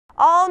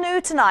All new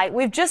tonight,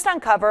 we've just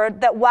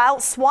uncovered that while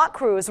SWAT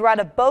crews were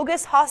at a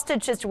bogus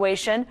hostage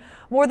situation,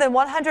 more than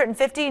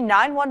 150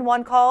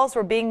 911 calls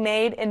were being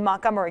made in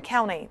Montgomery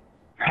County.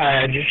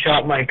 I just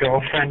shot my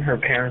girlfriend. Her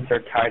parents are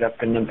tied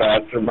up in the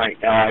bathroom right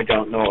now. I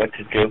don't know what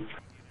to do.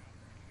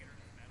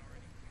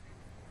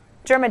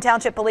 German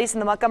Township Police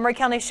and the Montgomery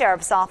County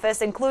Sheriff's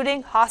Office,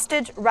 including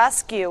hostage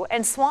rescue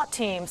and SWAT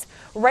teams,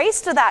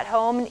 raced to that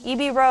home in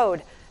EB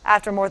Road.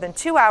 After more than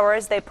 2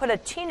 hours, they put a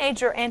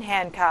teenager in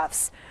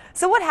handcuffs.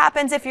 So what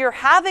happens if you're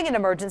having an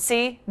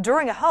emergency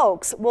during a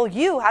hoax? Will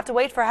you have to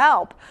wait for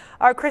help?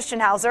 Our Christian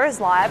Hauser is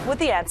live with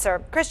the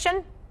answer.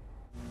 Christian?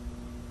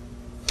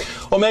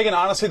 Well, Megan,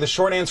 honestly, the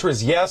short answer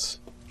is yes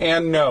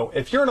and no.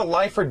 If you're in a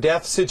life or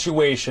death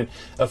situation,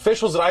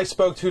 officials that I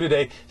spoke to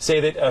today say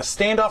that a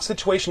standoff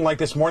situation like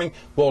this morning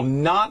will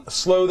not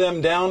slow them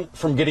down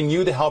from getting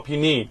you the help you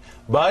need.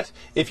 But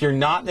if you're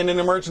not in an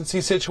emergency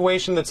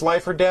situation that's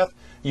life or death,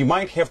 you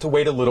might have to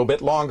wait a little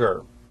bit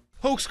longer.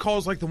 Hoax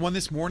calls like the one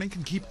this morning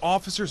can keep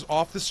officers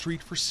off the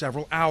street for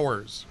several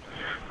hours.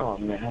 Oh,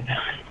 man.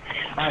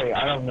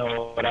 I don't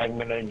know what I'm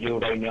going to do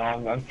right now.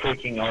 I'm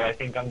freaking out. I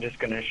think I'm just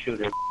going to shoot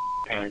her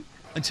parents.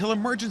 Until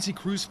emergency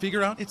crews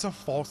figure out it's a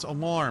false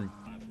alarm.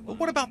 But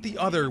what about the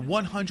other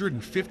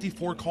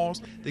 154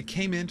 calls that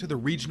came into the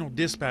regional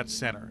dispatch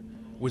center?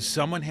 Was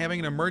someone having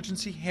an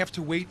emergency have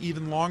to wait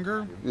even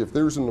longer? If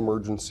there's an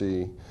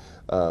emergency,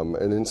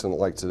 an incident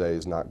like today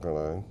is not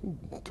going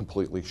to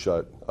completely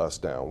shut us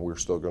down. We're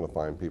still going to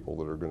find people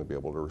that are going to be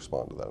able to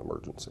respond to that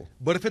emergency.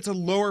 But if it's a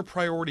lower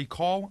priority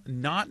call,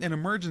 not an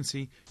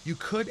emergency, you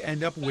could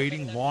end up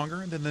waiting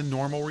longer than the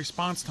normal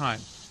response time.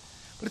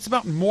 But it's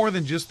about more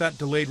than just that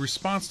delayed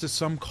response to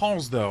some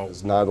calls, though.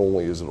 Not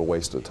only is it a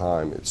waste of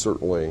time, it's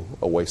certainly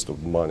a waste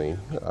of money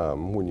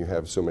when you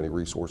have so many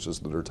resources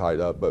that are tied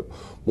up. But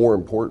more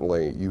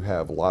importantly, you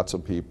have lots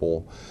of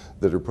people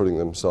that are putting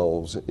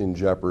themselves in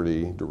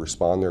jeopardy to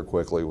respond there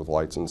quickly with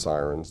lights and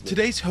sirens.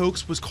 Today's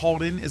hoax was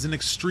called in as an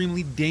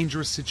extremely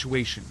dangerous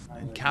situation,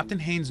 and Captain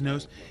Haynes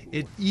knows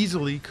it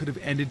easily could have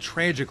ended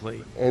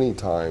tragically.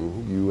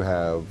 Anytime you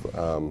have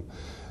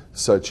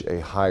such a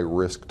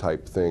high-risk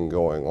type thing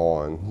going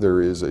on,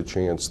 there is a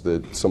chance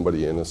that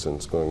somebody innocent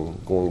is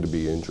going to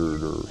be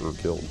injured or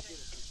killed.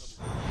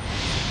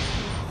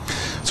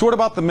 So what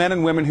about the men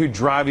and women who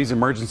drive these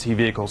emergency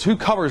vehicles? Who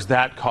covers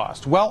that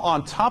cost? Well,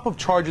 on top of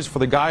charges for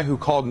the guy who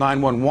called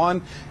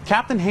 911,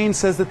 Captain Haynes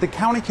says that the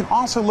county can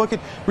also look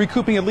at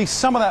recouping at least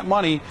some of that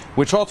money,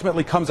 which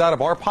ultimately comes out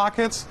of our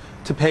pockets,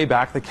 to pay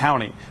back the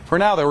county. For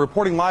now, they're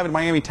reporting live in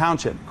Miami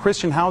Township.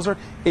 Christian Hauser,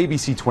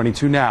 ABC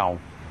 22 Now.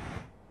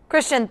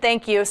 Christian,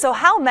 thank you. So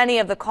how many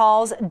of the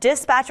calls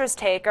dispatchers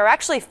take are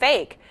actually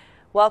fake?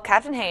 Well,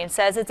 Captain Haynes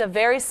says it's a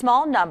very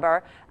small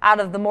number out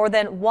of the more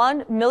than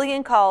 1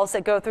 million calls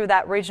that go through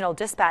that regional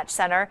dispatch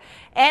center.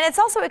 And it's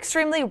also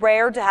extremely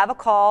rare to have a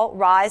call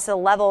rise to the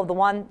level of the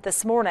one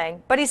this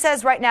morning. But he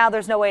says right now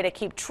there's no way to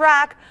keep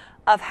track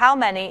of how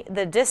many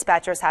the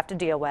dispatchers have to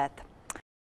deal with.